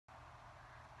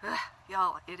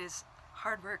Y'all, it is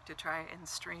hard work to try and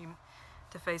stream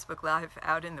to Facebook Live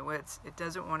out in the woods. It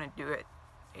doesn't want to do it.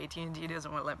 AT&T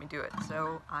doesn't want to let me do it.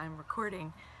 So I'm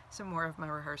recording some more of my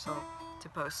rehearsal to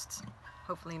post,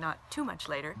 hopefully not too much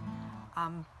later.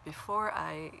 Before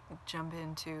I jump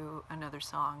into another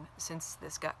song, since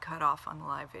this got cut off on the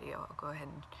live video, I'll go ahead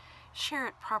and share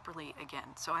it properly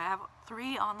again. So I have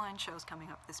 3 online shows coming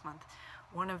up this month.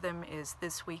 One of them is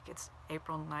this week, it's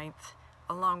April 9th,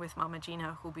 along with Mama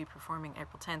Gina, who'll be performing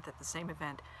April 10th at the same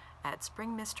event at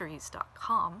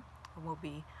springmysteries.com. We'll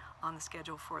be on the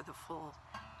schedule for the full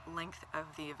length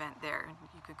of the event there.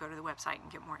 You could go to the website and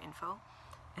get more info.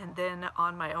 And then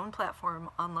on my own platform,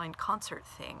 Online Concert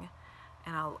Thing,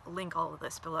 and I'll link all of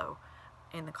this below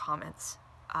in the comments,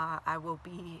 I will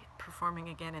be performing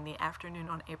again in the afternoon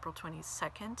on April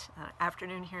 22nd,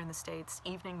 afternoon here in the States,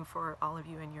 evening for all of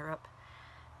you in Europe,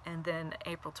 and then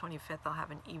April 25th I'll have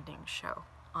an evening show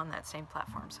on that same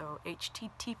platform. So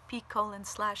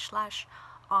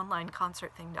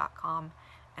http://onlineconcertthing.com.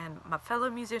 And my fellow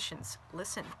musicians,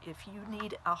 listen, if you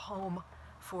need a home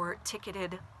for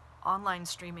ticketed online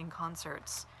streaming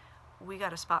concerts, we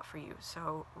got a spot for you.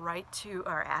 So write to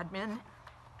our admin,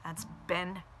 that's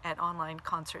Ben at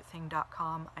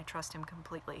onlineconcertthing.com. I trust him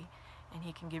completely, and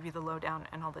he can give you the lowdown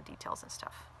and all the details and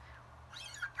stuff.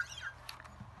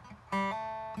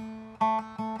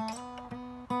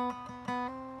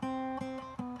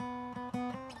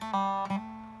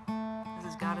 This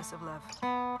is Goddess of Love.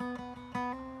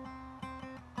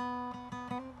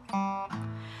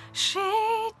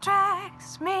 She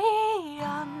drags me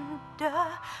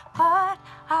under, but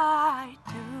I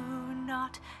do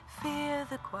not fear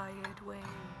the quiet waves.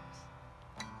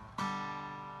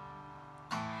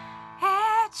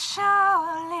 It's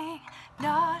surely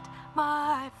not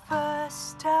my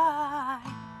first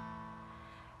time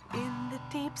in the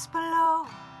deeps below.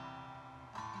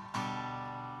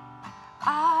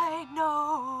 I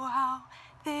know how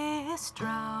this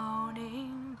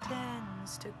drowning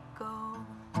tends to go.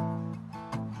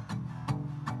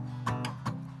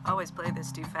 I always play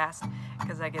this too fast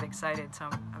because I get excited, so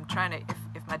I'm trying to,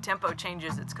 if my tempo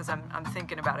changes, it's because I'm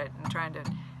thinking about it and trying to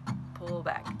pull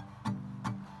back.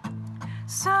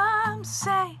 Some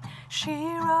say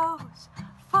she rose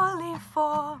fully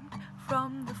formed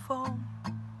from the foam.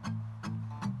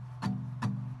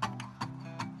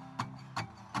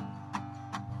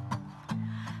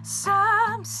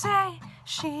 Some say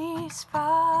she's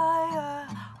fire,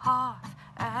 hearth,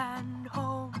 and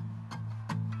home.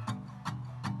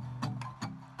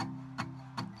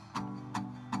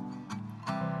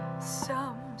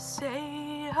 Some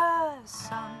say her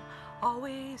son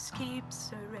always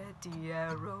keeps a ready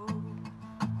arrow.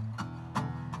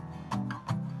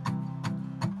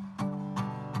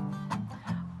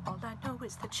 All I know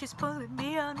is that she's pulling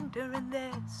me under and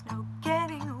there's no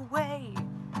getting away.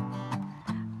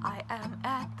 I am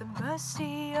at the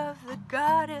mercy of the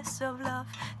goddess of love,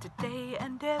 today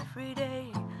and every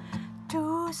day.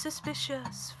 Too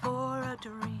suspicious for a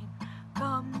dream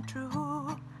come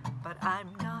true, but I'm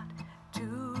not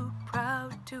too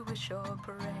proud to wish or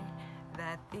pray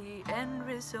that the end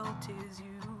result is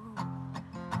you.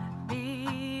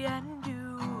 Me and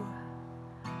you,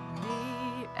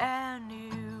 me and you.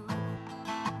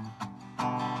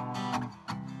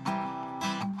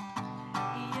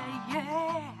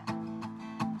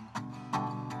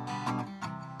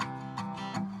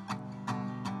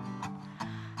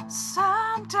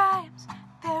 Sometimes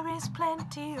there is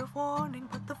plenty of warning,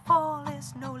 but the fall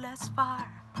is no less far.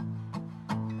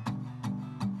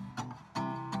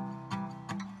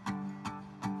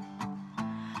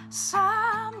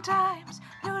 Sometimes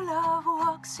new love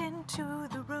walks into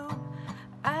the room,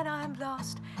 and I'm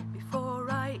lost before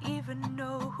I even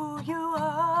know who you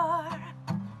are.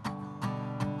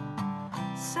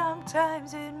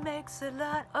 Sometimes it makes a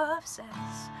lot of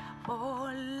sense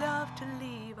for love to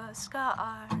leave a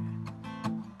scar.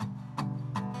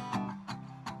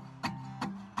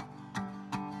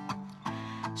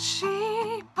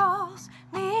 She pulls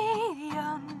me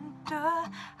under,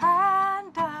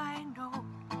 and I know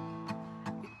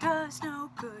it does no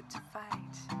good to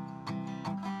fight.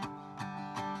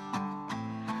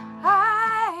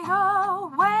 I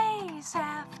always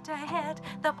have to hit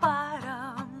the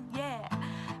bottom, yeah,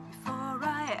 before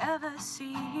I ever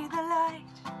see the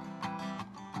light.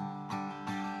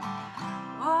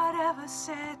 Whatever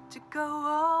said to go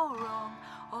all wrong,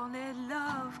 only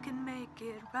love can make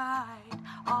it right.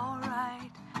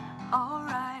 Alright,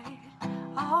 alright,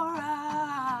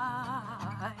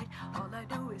 alright. All I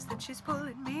know is that she's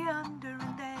pulling me under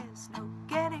and there's no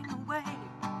getting away.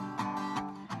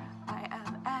 I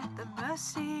am at the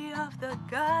mercy of the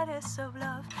goddess of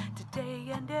love, day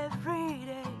and every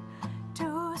day.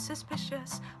 Too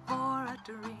suspicious for a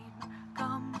dream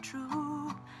come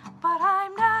true. But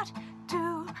I'm not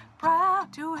too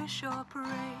proud to wish or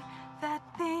pray that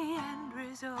the end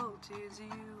result is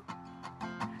you.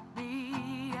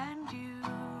 Me and you,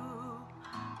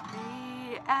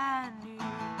 me and you.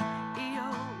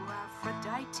 Io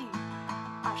Aphrodite,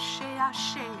 Ashe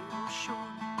Ashe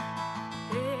Oshun,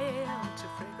 Hail to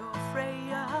Frego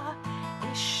Freya,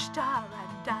 Ishtar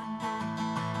and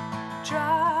Anu,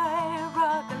 Jai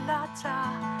Ragalata,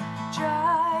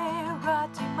 Jai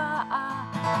Ratimaa,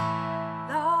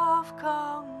 love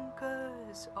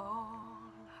conquers all.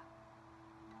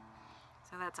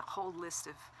 So that's a whole list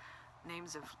of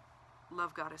names of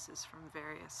love goddesses from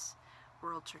various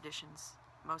world traditions,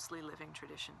 mostly living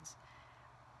traditions.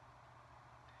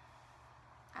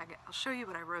 I'll show you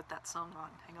what I wrote that song on.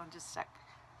 Hang on just a sec.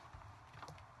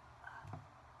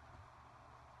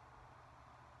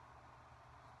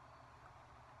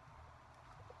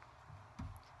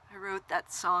 I wrote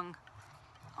that song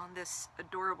on this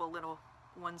adorable little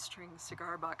one-string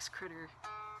cigar box critter.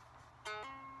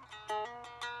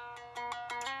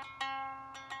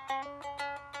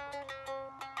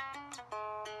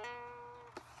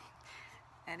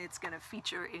 And it's going to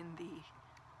feature in the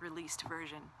released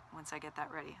version once I get that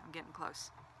ready. I'm getting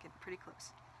close, getting pretty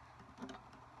close.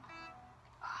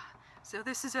 So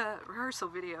this is a rehearsal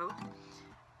video.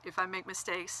 If I make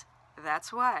mistakes,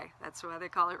 that's why. That's why they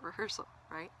call it rehearsal,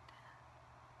 right?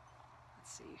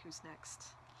 Let's see, who's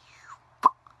next?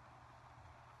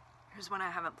 Here's one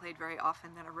I haven't played very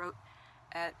often that I wrote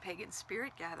at Pagan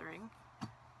Spirit Gathering a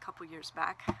couple years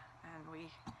back, and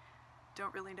we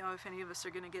don't really know if any of us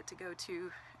are going to get to go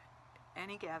to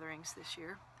any gatherings this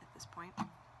year at this point.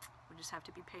 We just have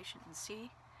to be patient and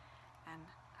see, and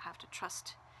have to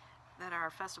trust that our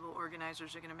festival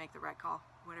organizers are going to make the right call,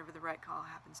 whatever the right call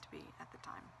happens to be at the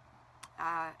time.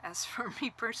 As for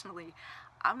me personally,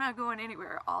 I'm not going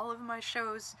anywhere. All of my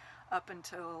shows up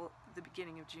until the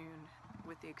beginning of June,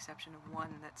 with the exception of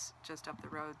one that's just up the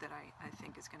road that I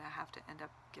think is going to have to end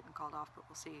up getting called off, but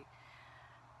we'll see.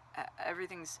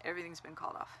 Everything's been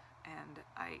called off, and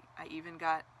I even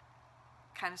got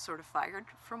kind of sort of fired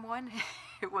from one.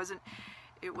 It wasn't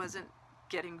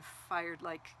getting fired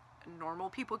like normal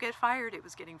people get fired. It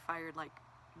was getting fired like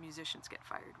musicians get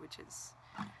fired, which is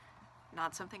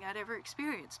not something I'd ever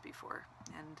experienced before.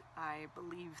 And I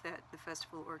believe that the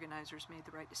festival organizers made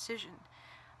the right decision.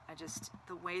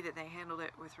 The way that they handled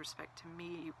it with respect to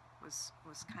me was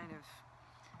kind of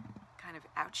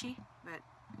ouchy, but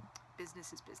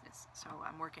business is business. So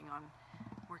I'm working on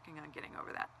getting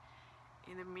over that.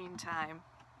 In the meantime,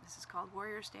 this is called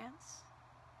Warriors Dance.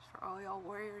 It's for all y'all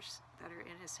warriors that are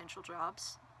in essential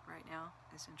jobs right now.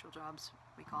 Essential jobs,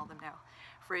 we call them now.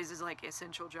 Phrases like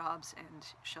essential jobs and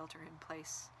shelter in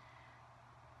place,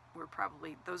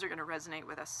 those are going to resonate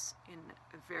with us in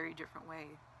a very different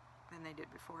way than they did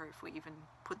before, if we even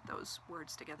put those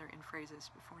words together in phrases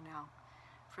before now,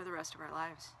 for the rest of our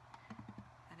lives.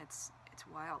 And it's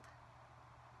wild.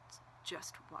 It's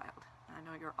just wild. And I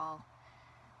know you're all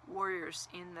warriors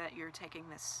in that you're taking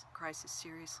this crisis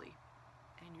seriously,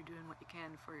 and you're doing what you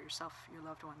can for yourself, your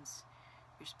loved ones,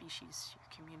 your species, your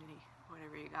community,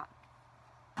 whatever you got.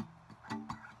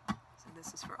 So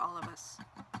this is for all of us,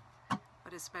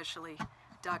 but especially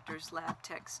doctors, lab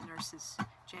techs, nurses,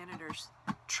 janitors,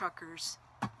 truckers,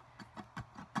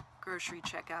 grocery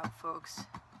checkout folks,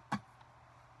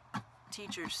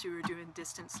 teachers who are doing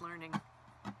distance learning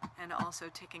and also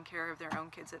taking care of their own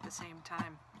kids at the same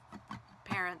time,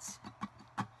 parents,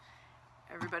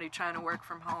 everybody trying to work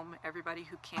from home, everybody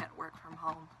who can't work from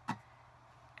home,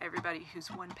 everybody who's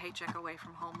one paycheck away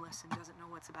from homeless and doesn't know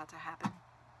what's about to happen.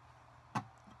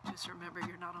 Just remember,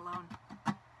 you're not alone.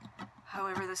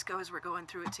 However this goes, we're going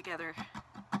through it together,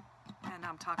 and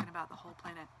I'm talking about the whole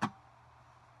planet.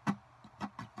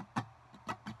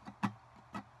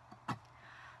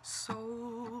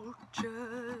 Soldiers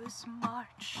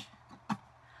march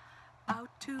out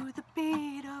to the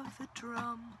beat of the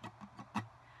drum.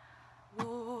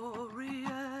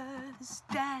 Warriors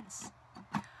dance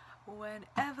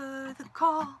whenever the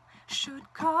call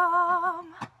should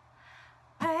come.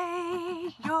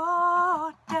 May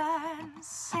your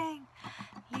dancing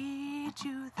lead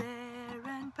you there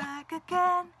and back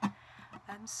again,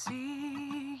 and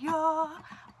see your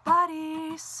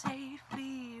body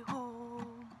safely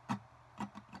home.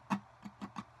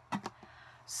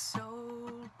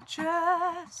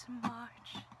 Soldiers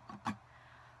march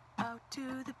out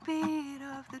to the beat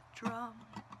of the drum.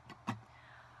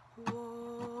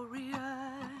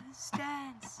 Warriors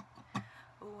dance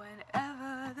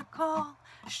whenever the call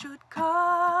should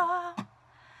come.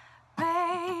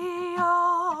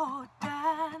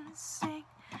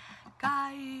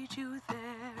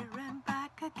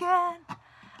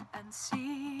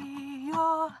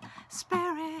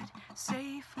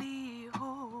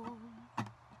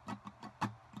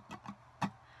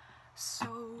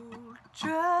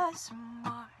 Soldiers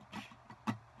march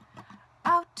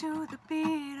out to the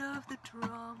beat of the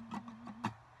drum.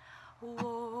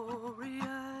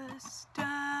 Warriors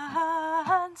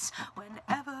dance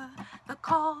whenever the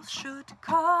call should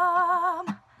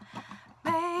come.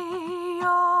 May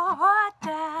your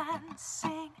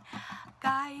dancing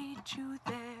guide you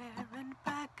there and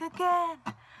back again,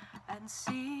 and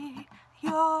see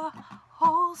your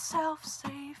whole self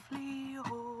safely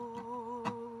home.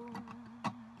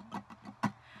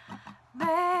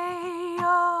 May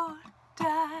your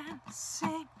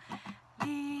dancing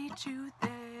lead you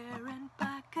there and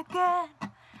back again,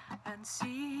 and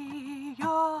see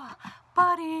your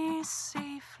body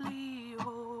safely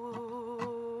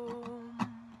home.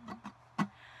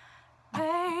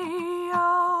 May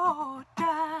your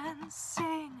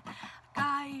dancing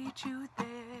guide you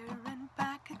there and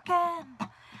back again,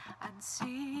 and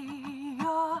see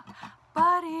your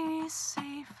body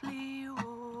safely home.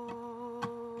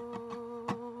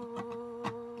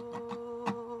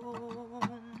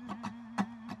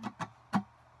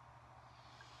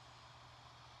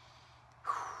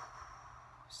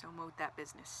 So mowed that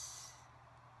business.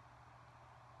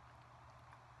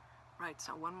 Right,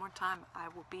 so one more time, I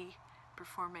will be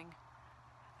performing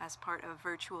as part of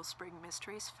Virtual Spring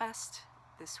Mysteries Fest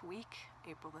this week,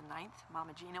 April the 9th.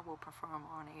 Mama Gina will perform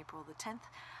on April the 10th.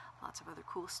 Lots of other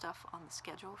cool stuff on the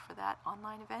schedule for that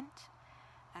online event.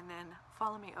 And then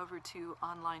follow me over to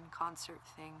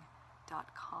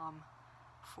onlineconcertthing.com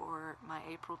for my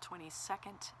April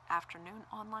 22nd afternoon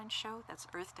online show. That's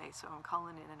Earth Day, so I'm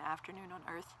calling it an afternoon on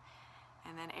Earth.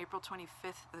 And then April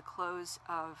 25th, the close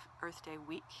of Earth Day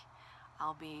week,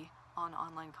 I'll be on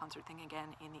Online Concert Thing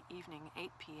again in the evening,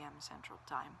 8 p.m. Central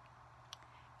Time.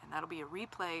 And that'll be a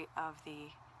replay of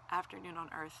the afternoon on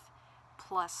Earth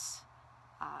plus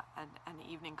an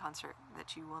evening concert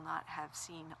that you will not have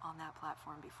seen on that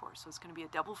platform before. So it's going to be a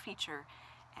double feature,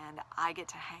 and I get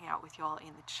to hang out with y'all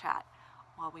in the chat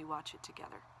while we watch it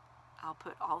together. I'll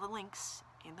put all the links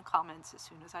in the comments as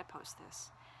soon as I post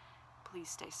this. Please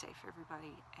stay safe,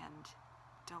 everybody, and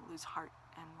don't lose heart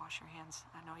and wash your hands.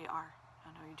 I know you are.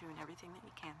 I know you're doing everything that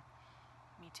you can.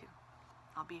 Me too.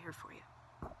 I'll be here for you.